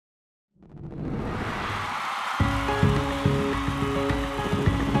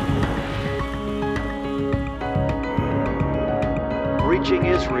reaching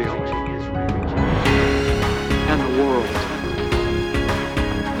Israel and the world.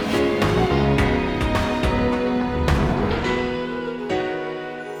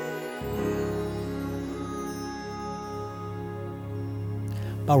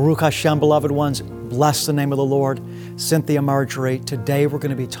 Baruch Hashem, beloved ones, bless the name of the Lord. Cynthia Marjorie, today we're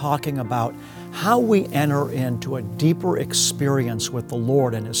going to be talking about how we enter into a deeper experience with the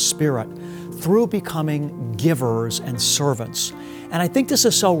Lord and His Spirit through becoming givers and servants. And I think this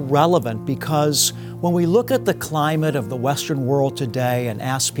is so relevant because when we look at the climate of the Western world today and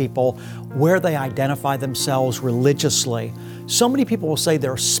ask people where they identify themselves religiously, so many people will say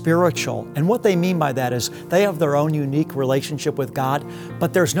they're spiritual. And what they mean by that is they have their own unique relationship with God,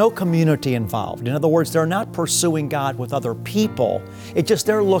 but there's no community involved. In other words, they're not pursuing God with other people. It's just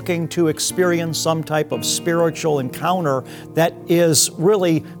they're looking to experience some type of spiritual encounter that is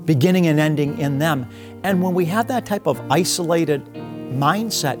really beginning and ending in them. And when we have that type of isolated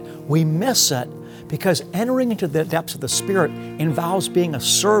mindset, we miss it because entering into the depths of the Spirit involves being a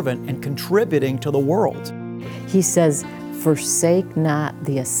servant and contributing to the world. He says, forsake not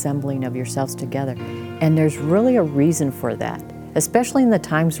the assembling of yourselves together. And there's really a reason for that, especially in the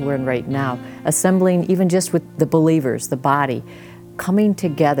times we're in right now, assembling even just with the believers, the body, coming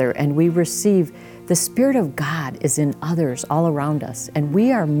together, and we receive the Spirit of God is in others all around us, and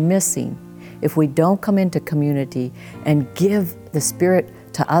we are missing if we don't come into community and give the Spirit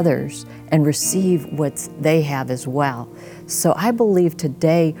to others and receive what they have as well. So I believe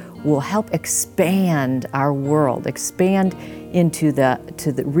today will help expand our world, expand into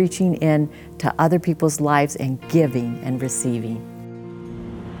the reaching in to other people's lives and giving and receiving.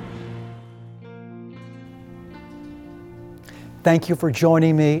 Thank you for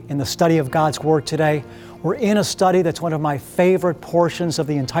joining me in the study of God's Word today. We're in a study that's one of my favorite portions of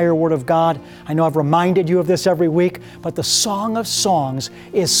the entire Word of God. I know I've reminded you of this every week, but the Song of Songs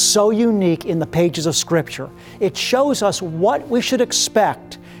is so unique in the pages of Scripture. It shows us what we should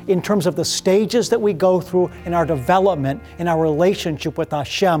expect in terms of the stages that we go through in our development, in our relationship with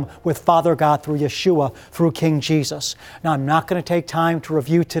Hashem, with Father God through Yeshua, through King Jesus. Now, I'm not going to take time to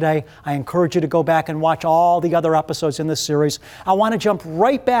review today. I encourage you to go back and watch all the other episodes in this series. I want to jump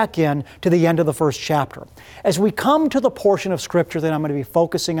right back in to the end of the first chapter. As we come to the portion of Scripture that I'm going to be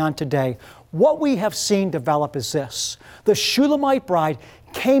focusing on today, what we have seen develop is this. The Shulamite bride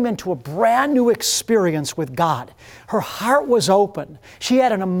came into a brand new experience with God. Her heart was open. She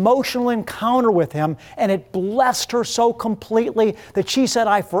had an emotional encounter with Him, and it blessed her so completely that she said,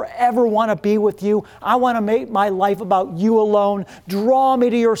 I forever want to be with you. I want to make my life about you alone. Draw me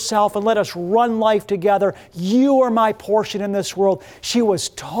to yourself and let us run life together. You are my portion in this world. She was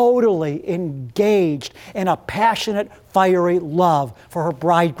totally engaged in a passionate, fiery love for her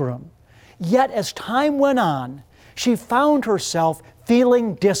bridegroom. Yet as time went on, she found herself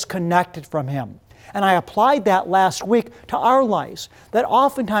feeling disconnected from Him. And I applied that last week to our lives, that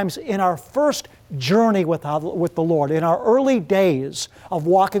oftentimes in our first journey with the Lord, in our early days of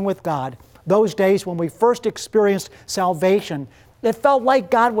walking with God, those days when we first experienced salvation, it felt like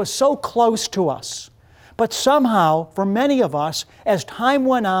God was so close to us. But somehow, for many of us, as time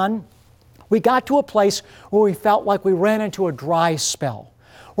went on, we got to a place where we felt like we ran into a dry spell,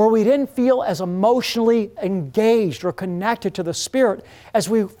 where we didn't feel as emotionally engaged or connected to the Spirit as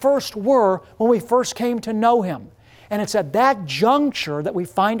we first were when we first came to know Him. And it's at that juncture that we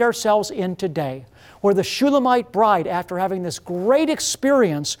find ourselves in today, where the Shulamite bride, after having this great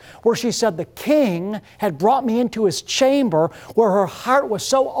experience where she said the king had brought me into his chamber, where her heart was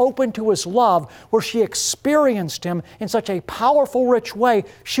so open to his love, where she experienced Him in such a powerful, rich way,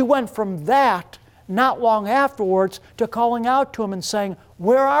 she went from that not long afterwards to calling out to Him and saying,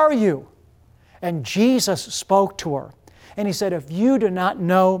 where are you? And Jesus spoke to her. And He said, if you do not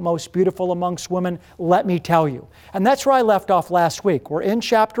know, most beautiful amongst women, let me tell you. And that's where I left off last week. We're in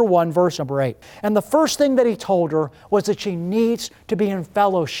chapter 1, verse number 8. And the first thing that He told her was that she needs to be in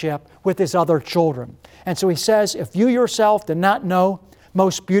fellowship with His other children. And so He says, if you yourself do not know,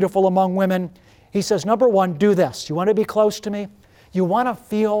 most beautiful among women, He says, number one, do this. You want to be close to me? You want to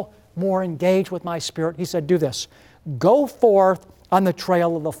feel more engaged with my Spirit? He said, do this. Go forth on the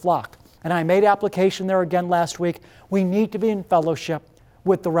trail of the flock. And I made application there again last week. We need to be in fellowship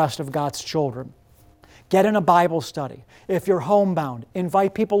with the rest of God's children. Get in a Bible study. If you're homebound,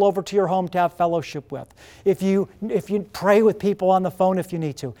 invite people over to your home to have fellowship with. If you pray with people on the phone if you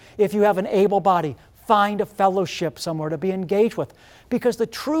need to. If you have an able body, find a fellowship somewhere to be engaged with. Because the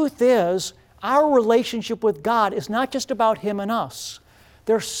truth is, our relationship with God is not just about Him and us.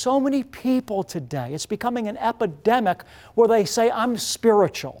 There's so many people today, it's becoming an epidemic where they say, I'm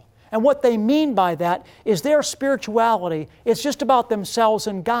spiritual. And what they mean by that is their spirituality is just about themselves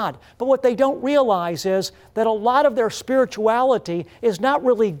and God. But what they don't realize is that a lot of their spirituality is not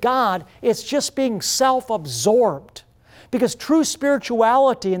really God, it's just being self-absorbed. Because true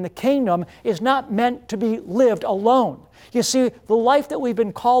spirituality in the kingdom is not meant to be lived alone. You see, the life that we've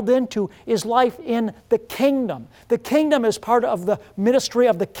been called into is life in the kingdom. The kingdom is part of the ministry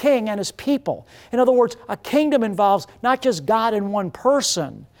of the king and his people. In other words, a kingdom involves not just God in one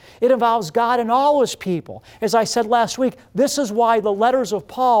person, it involves God and all his people. As I said last week, this is why the letters of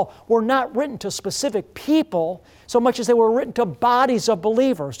Paul were not written to specific people so much as they were written to bodies of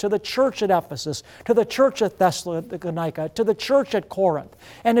believers, to the church at Ephesus, to the church at Thessalonica, to the church at Corinth.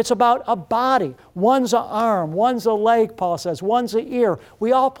 And it's about a body. One's an arm, one's a leg, Paul says, one's an ear.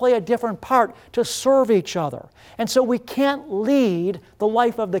 We all play a different part to serve each other. And so we can't lead the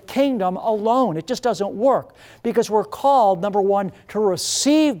life of the kingdom alone. It just doesn't work because we're called, number one, to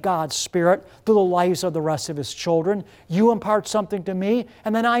receive God's Spirit through the lives of the rest of His children. You impart something to me,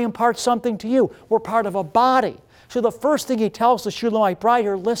 and then I impart something to you. We're part of a body. So the first thing he tells the Shulamite bride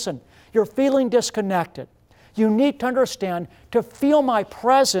here, listen, you're feeling disconnected. You need to understand, to feel my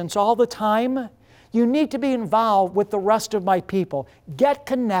presence all the time, you need to be involved with the rest of my people. Get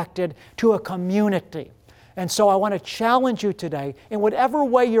connected to a community. And so I want to challenge you today, in whatever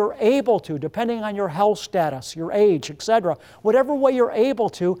way you're able to, depending on your health status, your age, etc., whatever way you're able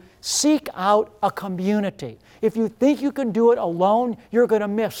to, seek out a community. If you think you can do it alone, you're going to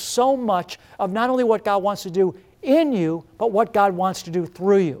miss so much of not only what God wants to do in you, but what God wants to do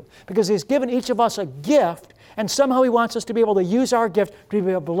through you. Because He's given each of us a gift, and somehow He wants us to be able to use our gift to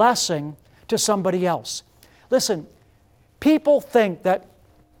be a blessing to somebody else. Listen, people think that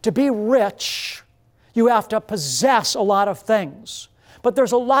to be rich, you have to possess a lot of things. But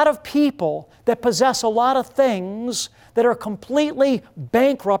there's a lot of people that possess a lot of things that are completely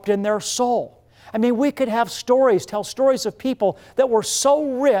bankrupt in their soul. I mean, we could have stories, tell stories of people that were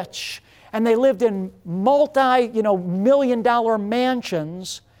so rich and they lived in multi-million-dollar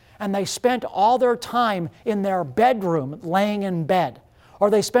mansions, and they spent all their time in their bedroom laying in bed. Or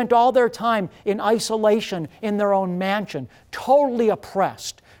they spent all their time in isolation in their own mansion, totally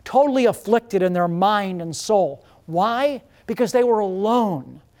oppressed, totally afflicted in their mind and soul. Why? Because they were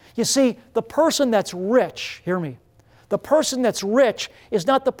alone. You see, the person that's rich, hear me, the person that's rich is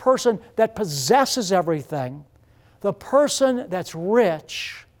not the person that possesses everything. The person that's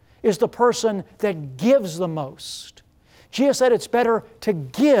rich is the person that gives the most. Jesus said it's better to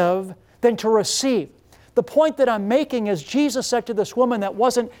give than to receive. The point that I'm making is Jesus said to this woman that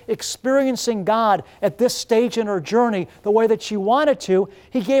wasn't experiencing God at this stage in her journey the way that she wanted to,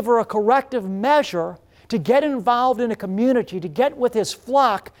 He gave her a corrective measure to get involved in a community, to get with His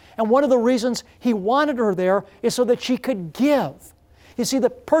flock, and one of the reasons He wanted her there is so that she could give. You see, the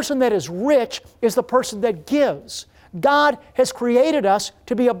person that is rich is the person that gives. God has created us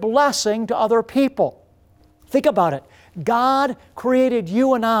to be a blessing to other people. Think about it. God created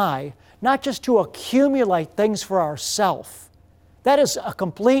you and I not just to accumulate things for ourselves. That is a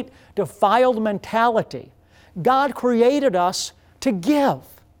complete defiled mentality. God created us to give.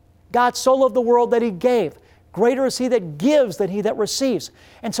 God so loved the world that He gave. Greater is He that gives than he that receives.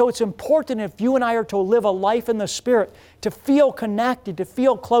 And so it's important, if you and I are to live a life in the Spirit, to feel connected, to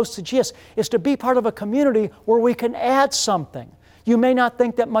feel close to Jesus, is to be part of a community where we can add something. You may not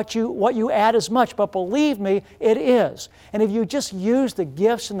think that what you add is much, but believe me, it is. And if you just use the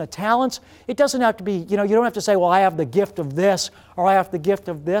gifts and the talents, it doesn't have to be, you don't have to say, well, I have the gift of this, or I have the gift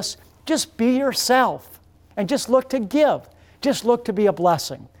of this. Just be yourself and just look to give. Just look to be a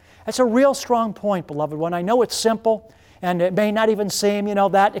blessing. That's a real strong point, beloved one. I know it's simple, and it may not even seem,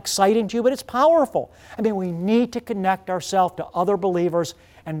 that exciting to you, but it's powerful. I mean, we need to connect ourselves to other believers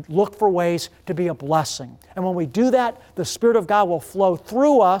and look for ways to be a blessing. And when we do that, the Spirit of God will flow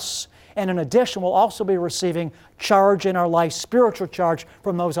through us, and in addition, we'll also be receiving charge in our life, spiritual charge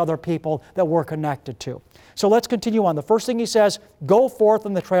from those other people that we're connected to. So let's continue on. The first thing he says, go forth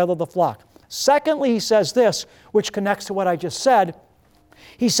in the trail of the flock. Secondly, he says this, which connects to what I just said.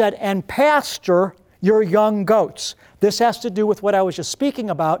 He said, and pasture your young goats. This has to do with what I was just speaking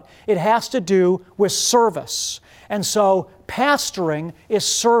about. It has to do with service. And so pastoring is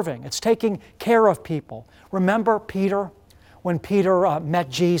serving. It's taking care of people. Remember Peter, when Peter met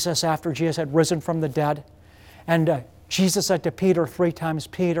Jesus after Jesus had risen from the dead? And Jesus said to Peter 3 times,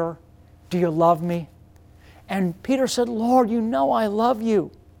 Peter, do you love me? And Peter said, Lord, you know I love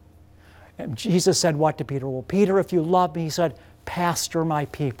you. And Jesus said what to Peter? Well, Peter, if you love me, he said, pastor my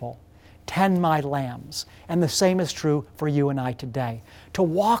people. tend my lambs. And the same is true for you and I today. To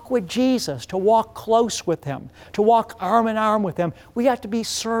walk with Jesus, to walk close with Him, to walk arm in arm with Him, we have to be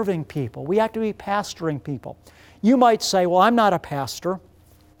serving people. We have to be pastoring people. You might say, well, I'm not a pastor.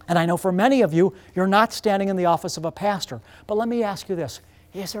 And I know for many of you, you're not standing in the office of a pastor. But let me ask you this.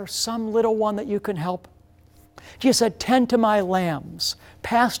 Is there some little one that you can help? Jesus said, tend to my lambs,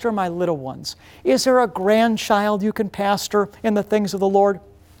 pastor my little ones. Is there a grandchild you can pastor in the things of the Lord?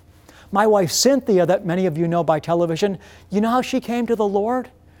 My wife Cynthia, that many of you know by television, you know how she came to the Lord?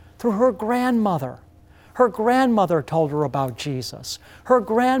 Through her grandmother. Her grandmother told her about Jesus. Her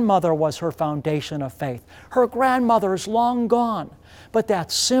grandmother was her foundation of faith. Her grandmother is long gone. But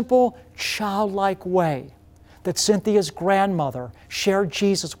that simple, childlike way that Cynthia's grandmother shared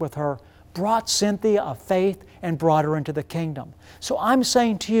Jesus with her brought Cynthia a faith and brought her into the kingdom. So I'm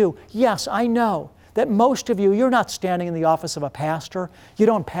saying to you, yes, I know that most of you, you're not standing in the office of a pastor. You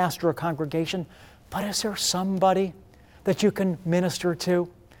don't pastor a congregation. But is there somebody that you can minister to?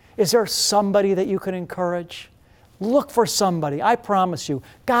 Is there somebody that you can encourage? Look for somebody. I promise you,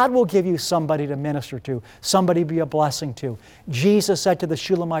 God will give you somebody to minister to, somebody to be a blessing to. Jesus said to the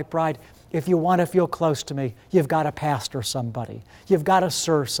Shulamite bride, if you want to feel close to me, you've got to pastor somebody. You've got to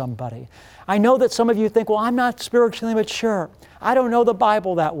serve somebody. I know that some of you think, well, I'm not spiritually mature. I don't know the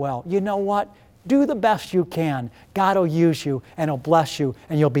Bible that well. You know what? Do the best you can. God will use you and He'll bless you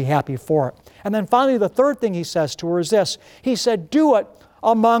and you'll be happy for it. And then finally, the third thing He says to her is this. He said, do it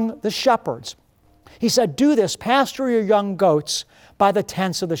among the shepherds. He said, do this, pasture your young goats by the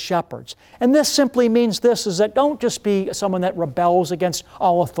tents of the shepherds. And this simply means this, is that don't just be someone that rebels against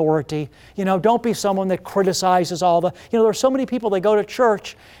all authority. Don't be someone that criticizes all the... there are so many people, they go to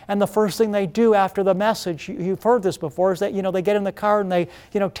church and the first thing they do after the message, you've heard this before, is that, they get in the car and they,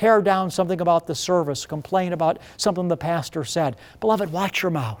 tear down something about the service, complain about something the pastor said. Beloved, watch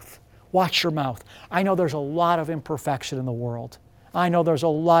your mouth. Watch your mouth. I know there's a lot of imperfection in the world. I know there's a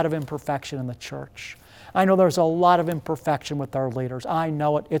lot of imperfection in the church. I know there's a lot of imperfection with our leaders. I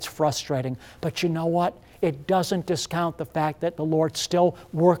know it. It's frustrating. But you know what? It doesn't discount the fact that the Lord still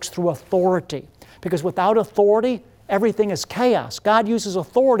works through authority. Because without authority, everything is chaos. God uses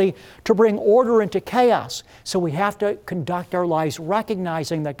authority to bring order into chaos. So we have to conduct our lives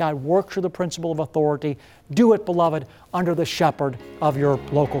recognizing that God works through the principle of authority. Do it, beloved, under the shepherd of your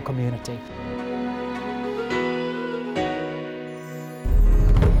local community.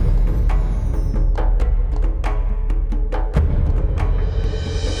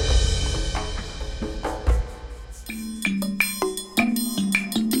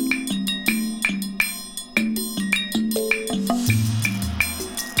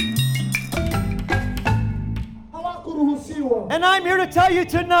 And I'm here to tell you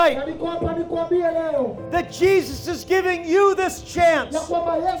tonight that Jesus is giving you this chance.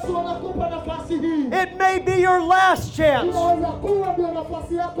 It may be your last chance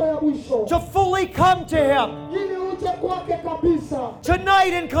to fully come to Him.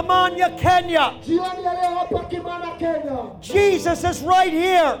 Tonight in Kimanya, Kenya, Jesus is right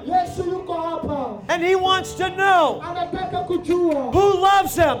here. And He wants to know who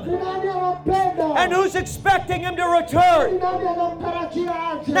loves Him and who's expecting Him to return.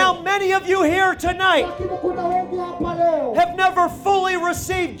 Now, many of you here tonight have never fully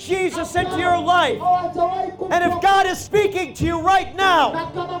received Jesus into your life. And if God is speaking to you right now,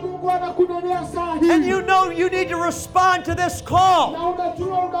 and you know you need to respond to this call,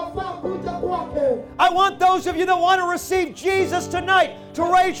 I want those of you that want to receive Jesus tonight to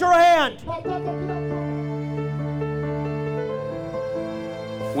raise your hand.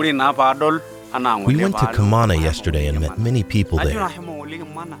 We went to Kamana yesterday and met many people there. I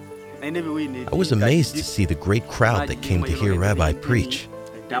was amazed to see the great crowd that came to hear Rabbi preach.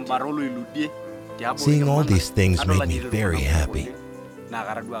 Seeing all these things made me very happy.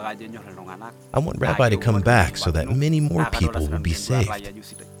 I want Rabbi to come back so that many more people will be saved.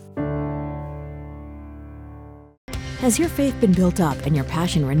 Has your faith been built up and your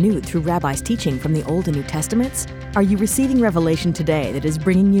passion renewed through Rabbi's teaching from the Old and New Testaments? Are you receiving revelation today that is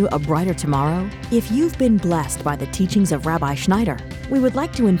bringing you a brighter tomorrow? If you've been blessed by the teachings of Rabbi Schneider, we would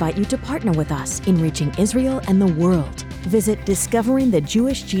like to invite you to partner with us in reaching Israel and the world. Visit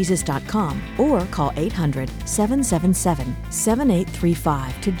discoveringthejewishjesus.com or call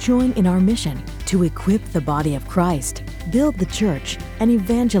 800-777-7835 to join in our mission to equip the body of Christ, build the church, and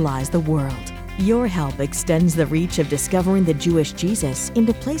evangelize the world. Your help extends the reach of discovering the Jewish Jesus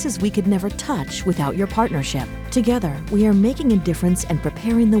into places we could never touch without your partnership. Together, we are making a difference and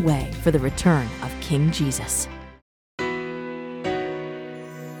preparing the way for the return of King Jesus.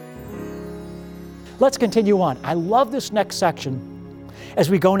 Let's continue on. I love this next section as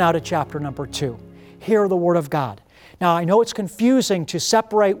we go now to chapter number 2. Hear the Word of God. Now, I know it's confusing to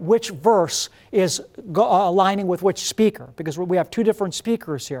separate which verse is aligning with which speaker, because we have two different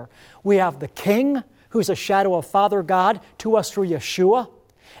speakers here. We have the King, who's a shadow of Father God to us through Yeshua.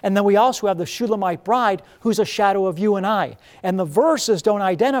 And then we also have the Shulamite bride, who's a shadow of you and I. And the verses don't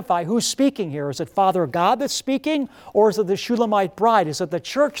identify who's speaking here. Is it Father God that's speaking, or is it the Shulamite bride? Is it the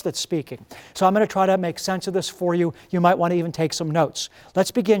church that's speaking? So I'm going to try to make sense of this for you. You might want to even take some notes.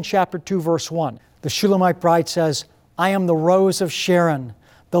 Let's begin chapter 2, verse 1. The Shulamite bride says, I am the rose of Sharon,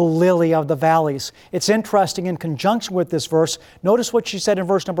 the lily of the valleys. It's interesting in conjunction with this verse. Notice what she said in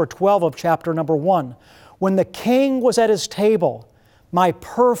verse number 12 of chapter number 1. When the king was at his table, my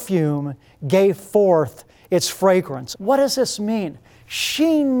perfume gave forth its fragrance. What does this mean?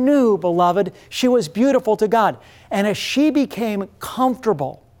 She knew, beloved, she was beautiful to God. And as she became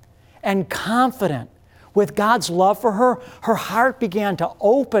comfortable and confident with God's love for her, her heart began to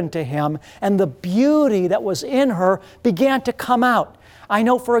open to Him, and the beauty that was in her began to come out. I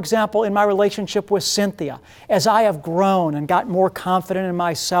know, for example, in my relationship with Cynthia, as I have grown and got more confident in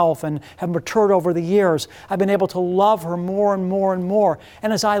myself and have matured over the years, I've been able to love her more and more and more.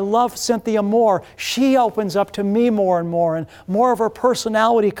 And as I love Cynthia more, she opens up to me more and more of her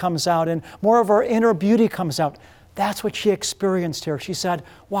personality comes out, and more of her inner beauty comes out. That's what she experienced here. She said,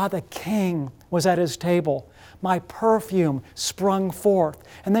 while the king was at his table, my perfume sprung forth.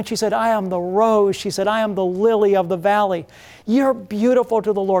 And then she said, I am the rose. She said, I am the lily of the valley. You're beautiful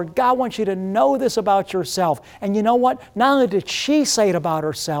to the Lord. God wants you to know this about yourself. And you know what? Not only did she say it about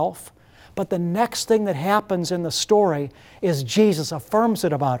herself, but the next thing that happens in the story is Jesus affirms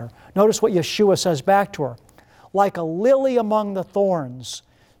it about her. Notice what Yeshua says back to her. Like a lily among the thorns,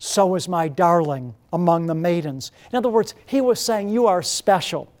 so is my darling among the maidens. In other words, he was saying, you are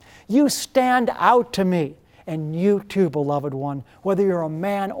special. You stand out to me. And you too, beloved one, whether you're a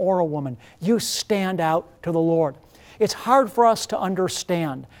man or a woman, you stand out to the Lord. It's hard for us to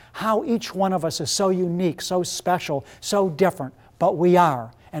understand how each one of us is so unique, so special, so different, but we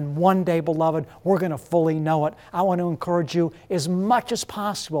are. And one day, beloved, we're going to fully know it. I want to encourage you as much as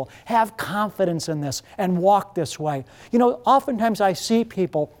possible. Have confidence in this and walk this way. You know, oftentimes I see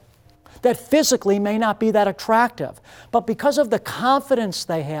people that physically may not be that attractive, but because of the confidence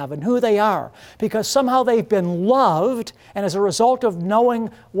they have and who they are, because somehow they've been loved, and as a result of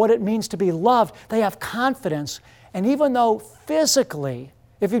knowing what it means to be loved, they have confidence. And even though physically,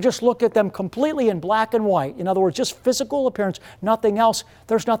 if you just look at them completely in black and white, in other words, just physical appearance, nothing else,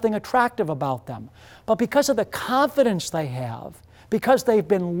 there's nothing attractive about them. But because of the confidence they have, because they've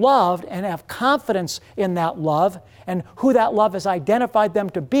been loved and have confidence in that love and who that love has identified them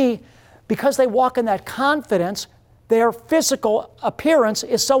to be, because they walk in that confidence, their physical appearance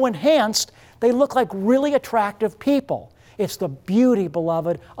is so enhanced, they look like really attractive people. It's the beauty,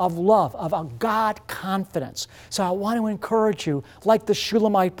 beloved, of love, of a God confidence. So I want to encourage you, like the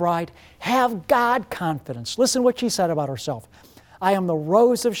Shulamite bride, have God confidence. Listen what she said about herself. I am the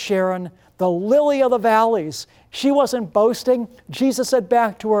rose of Sharon, the lily of the valleys. She wasn't boasting. Jesus said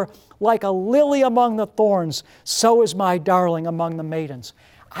back to her, like a lily among the thorns, so is my darling among the maidens.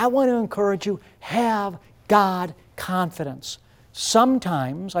 I want to encourage you, have God confidence.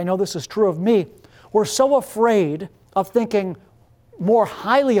 Sometimes, I know this is true of me, we're so afraid of thinking more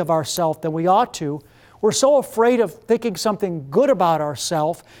highly of ourselves than we ought to. We're so afraid of thinking something good about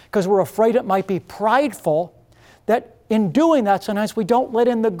ourselves because we're afraid it might be prideful, that in doing that, sometimes we don't let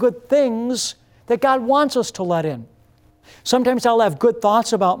in the good things that God wants us to let in. Sometimes I'll have good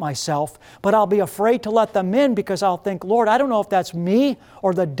thoughts about myself, but I'll be afraid to let them in because I'll think, Lord, I don't know if that's me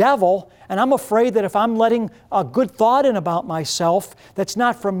or the devil, and I'm afraid that if I'm letting a good thought in about myself that's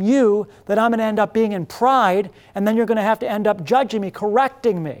not from you, that I'm going to end up being in pride, and then you're going to have to end up judging me,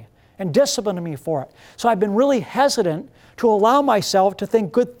 correcting me, and disciplining me for it. So I've been really hesitant to allow myself to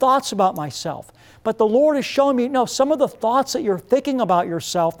think good thoughts about myself. But the Lord is showing me, no, some of the thoughts that you're thinking about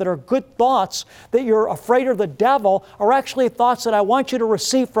yourself that are good thoughts, that you're afraid of the devil, are actually thoughts that I want you to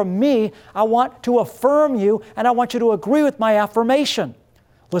receive from me. I want to affirm you, and I want you to agree with my affirmation.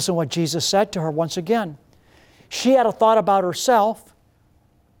 Listen what Jesus said to her once again. She had a thought about herself.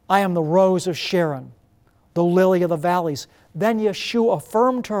 I am the rose of Sharon, the lily of the valleys. Then Yeshua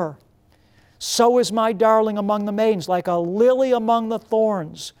affirmed her. So is my darling among the maidens, like a lily among the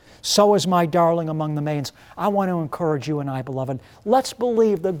thorns. So is my darling among the maidens. I want to encourage you and I, beloved. Let's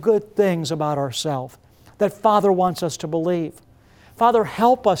believe the good things about ourselves that Father wants us to believe. Father,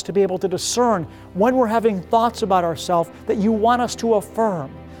 help us to be able to discern when we're having thoughts about ourselves that you want us to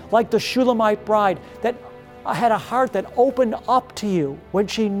affirm. Like the Shulamite bride, that had a heart that opened up to you when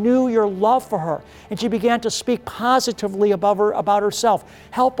she knew your love for her and she began to speak positively about herself.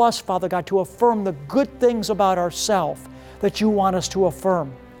 Help us, Father God, to affirm the good things about ourselves that you want us to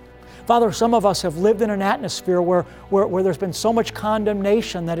affirm. Father, some of us have lived in an atmosphere where there's been so much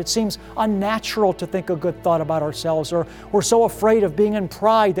condemnation that it seems unnatural to think a good thought about ourselves, or we're so afraid of being in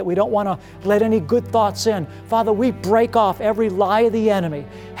pride that we don't want to let any good thoughts in. Father, we break off every lie of the enemy.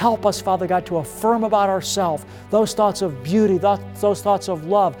 Help us, Father God, to affirm about ourselves those thoughts of beauty, those thoughts of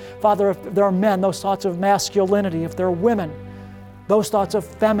love. Father, if there are men, those thoughts of masculinity. If there are women, those thoughts of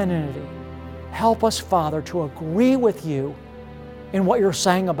femininity. Help us, Father, to agree with you in what you're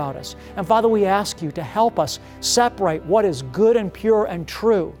saying about us. And Father, we ask you to help us separate what is good and pure and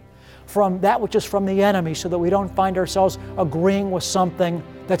true from that which is from the enemy, so that we don't find ourselves agreeing with something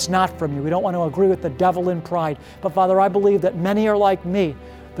that's not from you. We don't want to agree with the devil in pride. But Father, I believe that many are like me.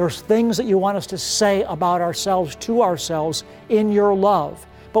 There's things that you want us to say about ourselves to ourselves in your love,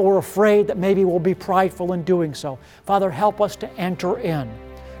 but we're afraid that maybe we'll be prideful in doing so. Father, help us to enter in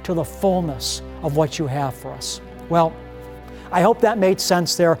to the fullness of what you have for us. Well, I hope that made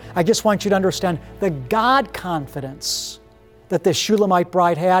sense there. I just want you to understand the God confidence that this Shulamite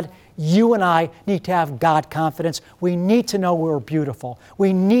bride had. You and I need to have God confidence. We need to know we're beautiful.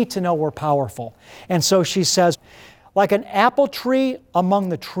 We need to know we're powerful. And so she says, like an apple tree among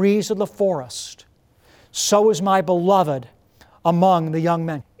the trees of the forest, so is my beloved among the young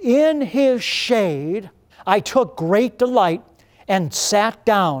men. In his shade I took great delight and sat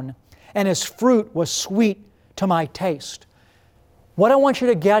down, and his fruit was sweet to my taste. What I want you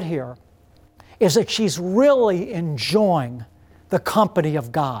to get here is that she's really enjoying the company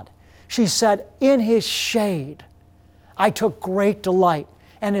of God. She said, in his shade, I took great delight,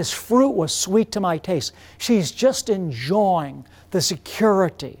 and his fruit was sweet to my taste. She's just enjoying the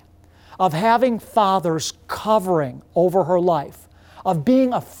security of having Father's covering over her life, of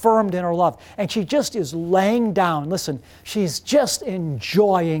being affirmed in her love. And she just is laying down. Listen, she's just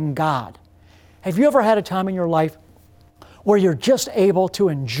enjoying God. Have you ever had a time in your life where you're just able to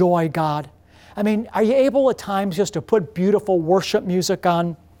enjoy God? I mean, are you able at times just to put beautiful worship music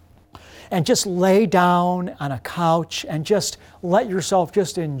on and just lay down on a couch and just let yourself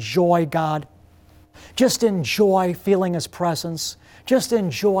just enjoy God? Just enjoy feeling His presence. Just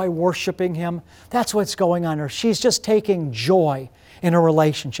enjoy worshiping Him. That's what's going on here. She's just taking joy in a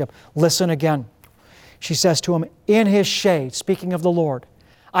relationship. Listen again. She says to him, in his shade, speaking of the Lord,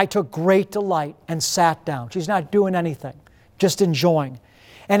 I took great delight and sat down. She's not doing anything, just enjoying.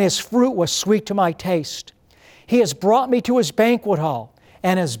 And his fruit was sweet to my taste. He has brought me to his banquet hall,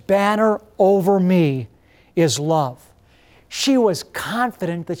 and his banner over me is love. She was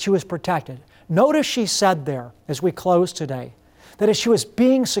confident that she was protected. Notice she said there, as we close today, that as she was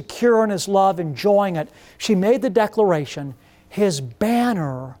being secure in his love, enjoying it, she made the declaration, his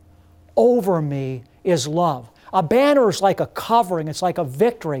banner over me is love. A banner is like a covering, it's like a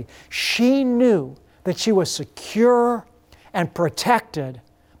victory. She knew that she was secure and protected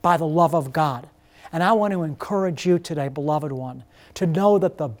by the love of God. And I want to encourage you today, beloved one, to know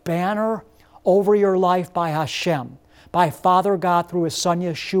that the banner over your life by Hashem, by Father God through His Son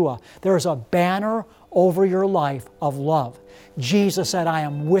Yeshua, there is a banner over your life of love. Jesus said, I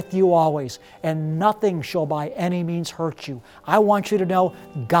am with you always, and nothing shall by any means hurt you. I want you to know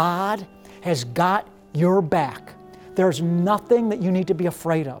God has got your back. There's nothing that you need to be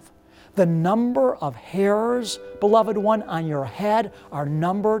afraid of. The number of hairs, beloved one, on your head are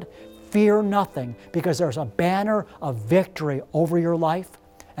numbered. Fear nothing, because there's a banner of victory over your life,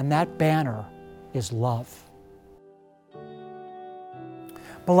 and that banner is love.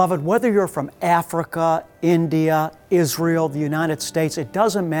 Beloved, whether you're from Africa, India, Israel, the United States, it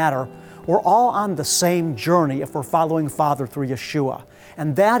doesn't matter. We're all on the same journey if we're following Father through Yeshua,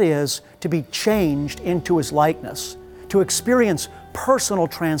 and that is to be changed into His likeness, to experience personal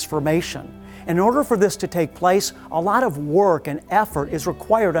transformation. In order for this to take place, a lot of work and effort is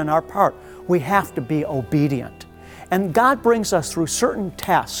required on our part. We have to be obedient. And God brings us through certain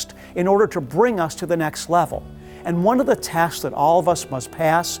tests in order to bring us to the next level. And one of the tests that all of us must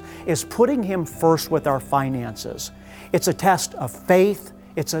pass is putting Him first with our finances. It's a test of faith,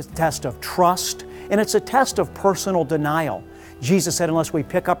 it's a test of trust, and it's a test of personal denial. Jesus said, unless we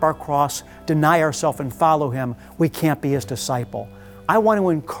pick up our cross, deny ourselves, and follow Him, we can't be His disciple. I want to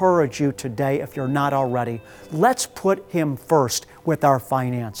encourage you today, if you're not already, let's put Him first with our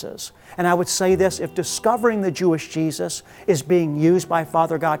finances. And I would say this, if discovering the Jewish Jesus is being used by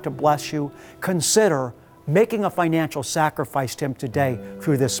Father God to bless you, consider making a financial sacrifice to Him today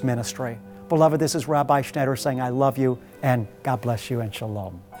through this ministry. Beloved, this is Rabbi Schneider saying I love you, and God bless you, and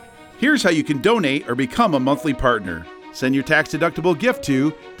shalom. Here's how you can donate or become a monthly partner. Send your tax-deductible gift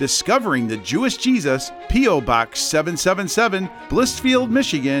to Discovering the Jewish Jesus, P.O. Box 777, Blissfield,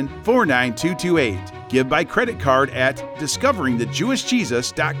 Michigan 49228. Give by credit card at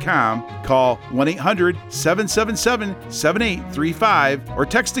discoveringthejewishjesus.com. Call 1-800-777-7835 or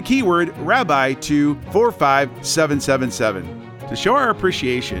text the keyword Rabbi to 45777. To show our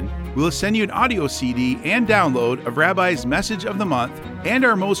appreciation, we'll send you an audio CD and download of Rabbi's Message of the Month and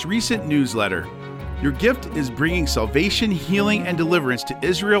our most recent newsletter. Your gift is bringing salvation, healing, and deliverance to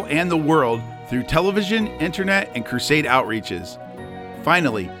Israel and the world through television, internet, and crusade outreaches.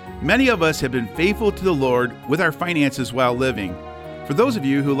 Finally, many of us have been faithful to the Lord with our finances while living. For those of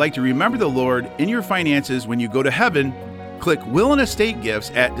you who like to remember the Lord in your finances when you go to heaven, click Will and Estate Gifts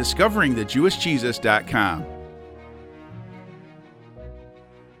at discoveringthejewishjesus.com.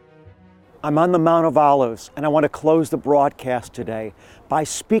 I'm on the Mount of Olives, and I want to close the broadcast today by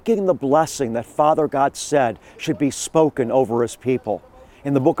speaking the blessing that Father God said should be spoken over His people.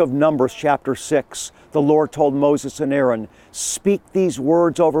 In the book of Numbers, chapter 6, the Lord told Moses and Aaron, "Speak these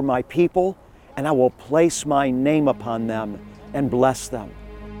words over my people, and I will place my name upon them and bless them."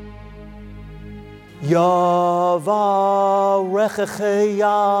 Yavarechecha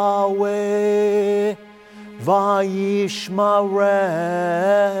Yahweh Vayishmarecha,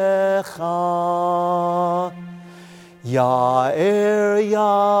 Ya'er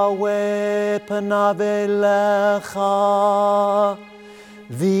Yahweh panav elecha,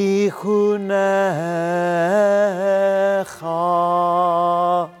 Vichunecha,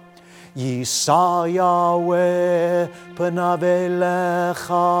 Yisa Yahweh panav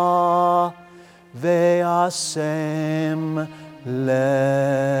elecha, Ve'asem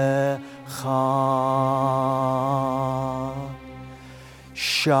lecha.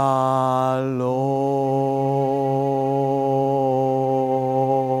 Shalom.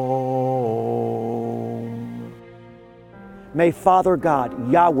 May Father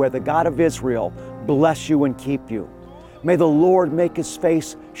God, Yahweh, the God of Israel, bless you and keep you. May the Lord make His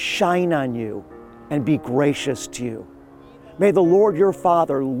face shine on you and be gracious to you. May the Lord your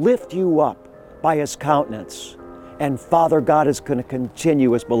Father lift you up by His countenance. And Father God is going to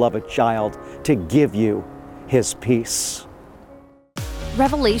continue, His beloved child, to give you His peace.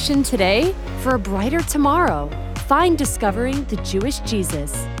 Revelation today for a brighter tomorrow. Find Discovering the Jewish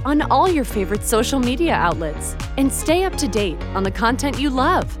Jesus on all your favorite social media outlets and stay up to date on the content you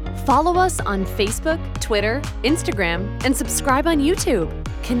love. Follow us on Facebook, Twitter, Instagram, and subscribe on YouTube.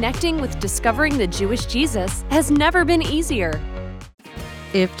 Connecting with Discovering the Jewish Jesus has never been easier.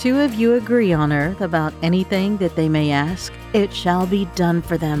 If two of you agree on earth about anything that they may ask, it shall be done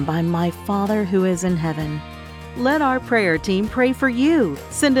for them by my Father who is in heaven. Let our prayer team pray for you.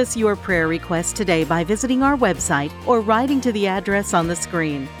 Send us your prayer request today by visiting our website or writing to the address on the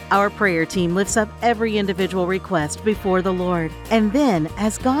screen. Our prayer team lifts up every individual request before the Lord. And then,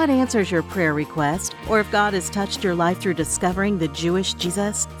 as God answers your prayer request, or if God has touched your life through discovering the Jewish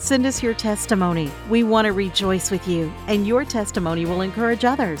Jesus, send us your testimony. We want to rejoice with you, and your testimony will encourage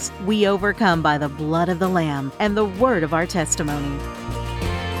others. We overcome by the blood of the Lamb and the word of our testimony.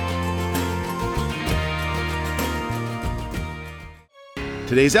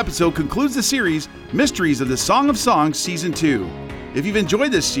 Today's episode concludes the series, Mysteries of the Song of Songs, Season 2. If you've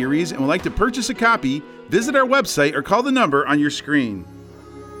enjoyed this series and would like to purchase a copy, visit our website or call the number on your screen.